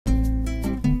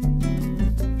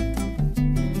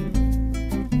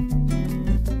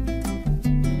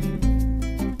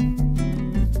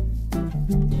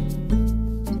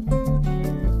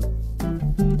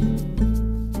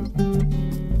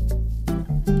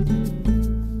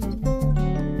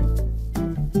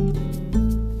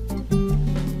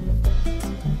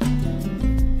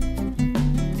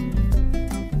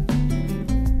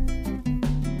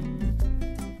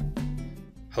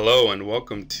Hello and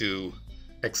welcome to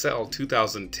Excel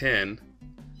 2010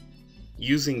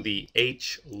 using the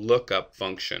HLookUp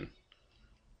function,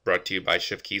 brought to you by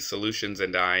Shiftkey Solutions,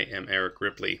 and I am Eric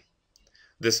Ripley.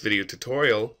 This video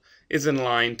tutorial is in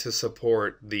line to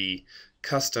support the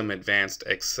custom advanced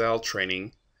Excel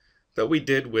training that we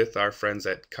did with our friends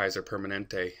at Kaiser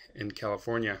Permanente in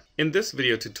California. In this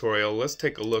video tutorial, let's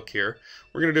take a look here.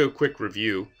 We're going to do a quick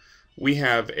review. We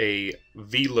have a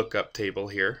VLOOKUP table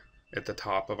here at the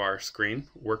top of our screen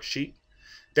worksheet.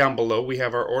 Down below we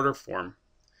have our order form,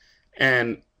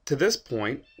 and to this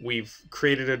point we've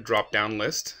created a drop-down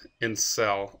list in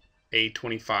cell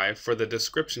A25 for the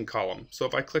description column. So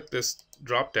if I click this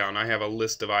drop-down, I have a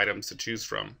list of items to choose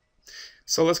from.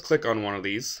 So let's click on one of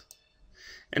these,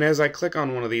 and as I click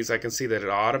on one of these I can see that it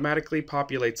automatically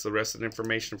populates the rest of the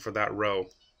information for that row.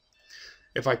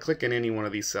 If I click in any one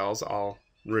of these cells, I'll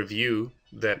review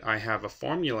that I have a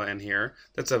formula in here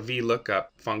that's a VLOOKUP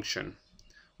function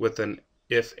with an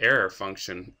if error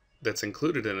function that's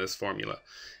included in this formula.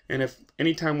 And if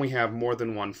anytime we have more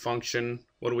than one function,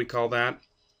 what do we call that?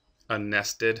 A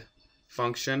nested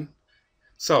function.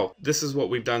 So this is what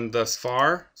we've done thus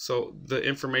far. So the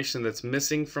information that's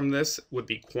missing from this would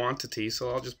be quantity,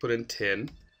 so I'll just put in 10,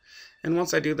 and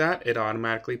once I do that it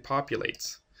automatically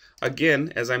populates.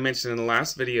 Again, as I mentioned in the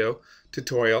last video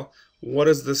tutorial, what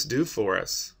does this do for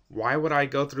us? Why would I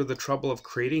go through the trouble of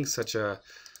creating such a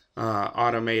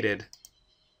automated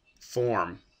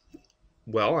form?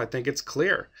 Well, I think it's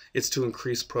clear. It's to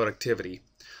increase productivity.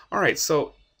 Alright,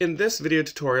 so in this video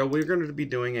tutorial we're going to be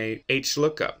doing a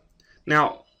HLookUp.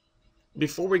 Now,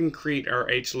 before we can create our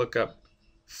HLookUp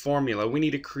formula, we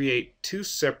need to create two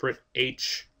separate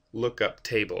HLookUp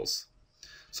tables.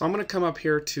 So I'm going to come up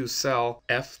here to cell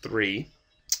F3,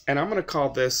 and I'm going to call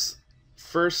this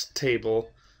first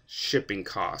table shipping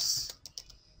costs.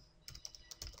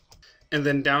 And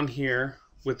then down here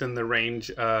within the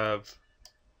range of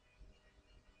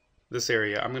this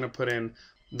area, I'm going to put in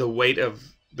the weight of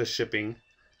the shipping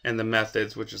and the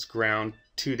methods, which is ground,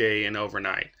 2-day, and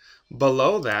overnight.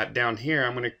 Below that, down here,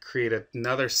 I'm going to create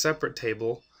another separate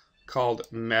table called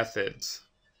methods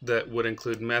that would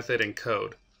include method and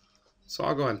code. So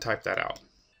I'll go ahead and type that out.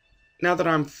 Now that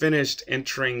I'm finished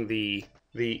entering the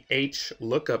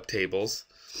HLookUp tables,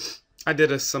 I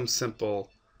did some simple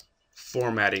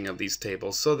formatting of these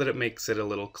tables so that it makes it a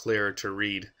little clearer to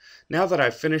read. Now that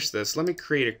I've finished this, let me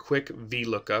create a quick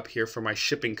VLOOKUP here for my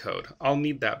shipping code. I'll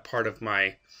need that part of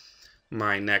my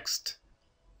next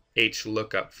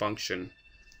HLookUp function.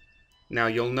 Now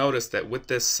you'll notice that with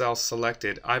this cell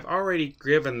selected, I've already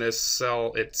given this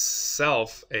cell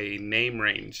itself a name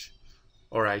range,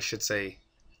 or I should say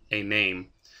a name.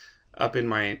 Up in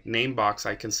my name box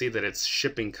I can see that it's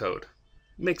shipping code.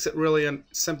 Makes it really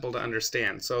simple to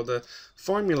understand. So the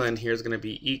formula in here is going to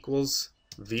be equals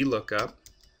VLOOKUP.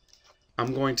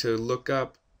 I'm going to look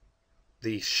up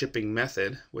the shipping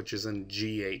method, which is in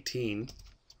G18.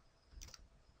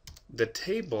 The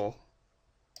table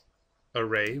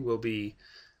array will be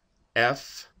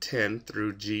F10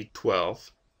 through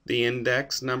G12. The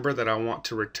index number that I want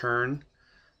to return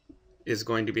is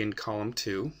going to be in column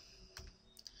 2.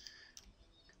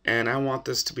 And I want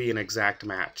this to be an exact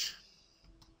match.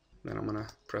 Then I'm going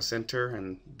to press enter,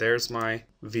 and there's my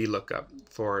VLOOKUP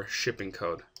for shipping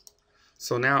code.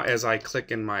 So now as I click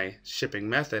in my shipping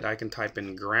method, I can type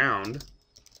in ground,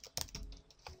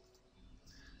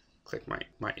 click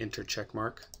my enter check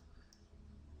mark,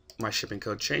 my shipping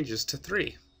code changes to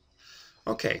 3.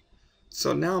 Okay,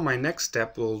 so now my next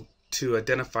step will to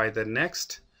identify the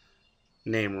next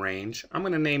name range. I'm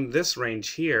going to name this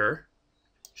range here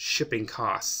shipping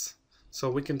costs. So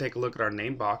we can take a look at our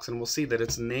name box and we'll see that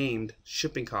it's named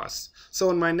shipping costs. So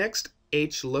in my next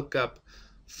HLookUp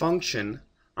function,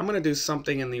 I'm going to do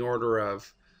something in the order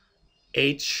of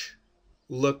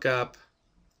HLookUp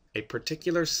a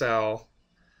particular cell,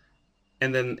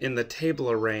 and then in the table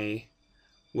array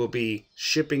will be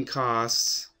shipping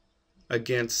costs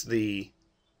against the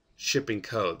shipping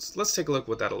codes. Let's take a look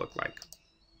what that'll look like.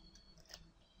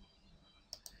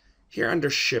 Here under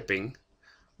shipping,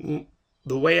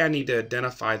 the way I need to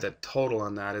identify the total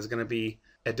on that is going to be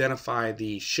identify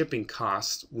the shipping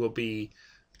cost will be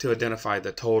to identify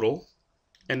the total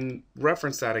and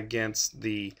reference that against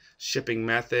the shipping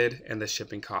method and the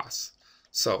shipping costs.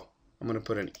 So I'm going to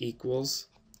put an equals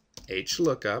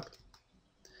HLookUp,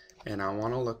 and I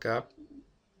want to look up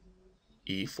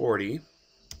E40.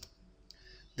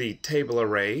 The table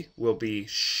array will be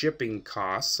shipping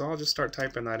costs, so I'll just start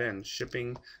typing that in.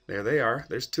 Shipping, there they are,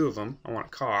 there's 2 of them. I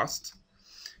want cost,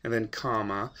 and then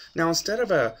comma. Now instead of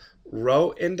a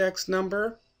row index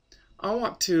number, I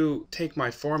want to take my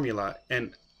formula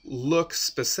and look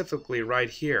specifically right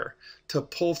here to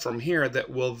pull from here that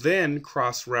will then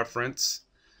cross-reference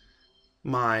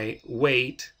my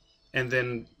weight and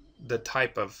then the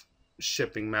type of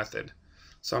shipping method.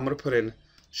 So I'm going to put in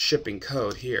shipping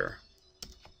code here.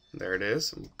 There it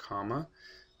is, comma.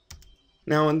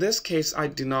 Now in this case I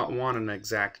do not want an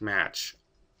exact match.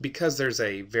 Because there's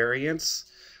a variance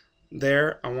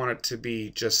there, I want it to be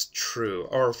just true,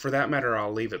 or for that matter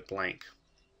I'll leave it blank.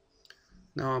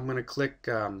 Now I'm going to click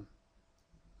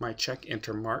my check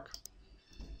enter mark,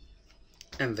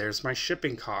 and there's my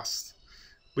shipping costs.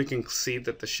 We can see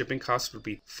that the shipping cost would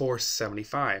be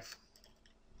 $4.75. If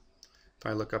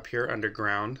I look up here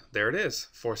underground, there it is,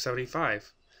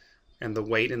 $4.75. And the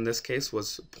weight in this case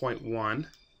was 0.1,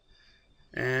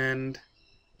 and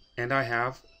I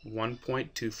have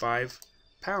 1.25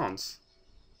 pounds.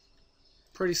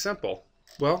 Pretty simple.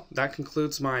 Well, that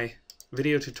concludes my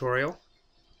video tutorial.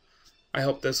 I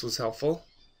hope this was helpful.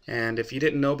 And if you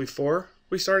didn't know before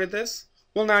we started this,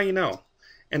 well, now you know.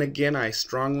 And again, I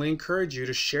strongly encourage you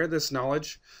to share this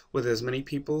knowledge with as many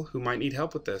people who might need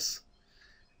help with this.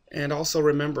 And also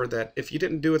remember that if you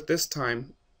didn't do it this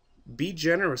time, be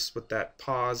generous with that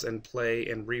pause and play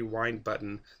and rewind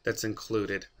button that's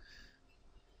included.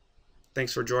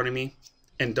 Thanks for joining me,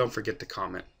 and don't forget to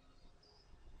comment.